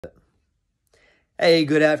Hey,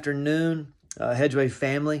 good afternoon, Hedgeway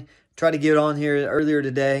family. Tried to get on here earlier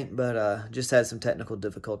today, but just had some technical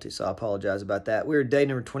difficulties, so I apologize about that. We're day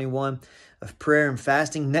number 21 of prayer and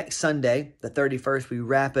fasting. Next Sunday, the 31st, we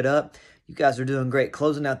wrap it up. You guys are doing great.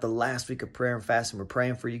 Closing out the last week of prayer and fasting. We're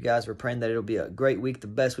praying for you guys. We're praying that it'll be a great week, the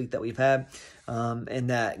best week that we've had,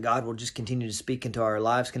 and that God will just continue to speak into our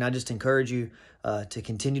lives. Can I just encourage you to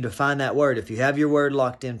continue to find that word? If you have your word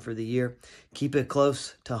locked in for the year, keep it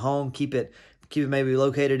close to home. Keep it maybe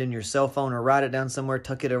located in your cell phone, or write it down somewhere,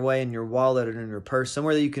 tuck it away in your wallet or in your purse,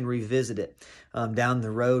 somewhere that you can revisit it down the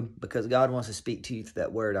road, because God wants to speak to you through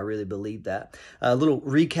that word. I really believe that. A little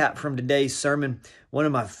recap from today's sermon. One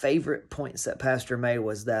of my favorite points that Pastor made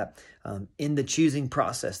was that in the choosing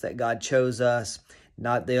process, that God chose us,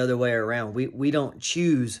 not the other way around. We don't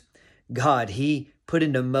choose God. He put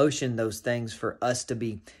into motion those things for us to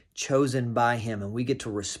be chosen by Him, and we get to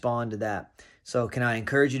respond to that. So can I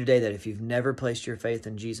encourage you today that if you've never placed your faith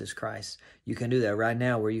in Jesus Christ, you can do that right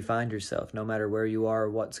now where you find yourself, no matter where you are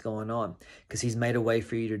or what's going on, because He's made a way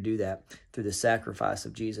for you to do that through the sacrifice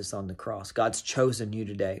of Jesus on the cross. God's chosen you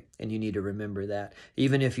today, and you need to remember that.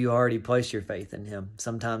 Even if you already placed your faith in Him,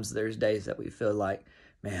 sometimes there's days that we feel like,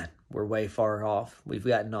 man, we're way far off. We've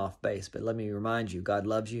gotten off base. But let me remind you, God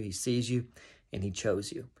loves you, He sees you, and He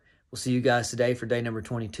chose you. We'll see you guys today for day number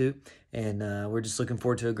 22, and we're just looking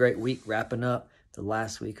forward to a great week, wrapping up the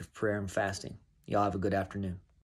last week of prayer and fasting. Y'all have a good afternoon.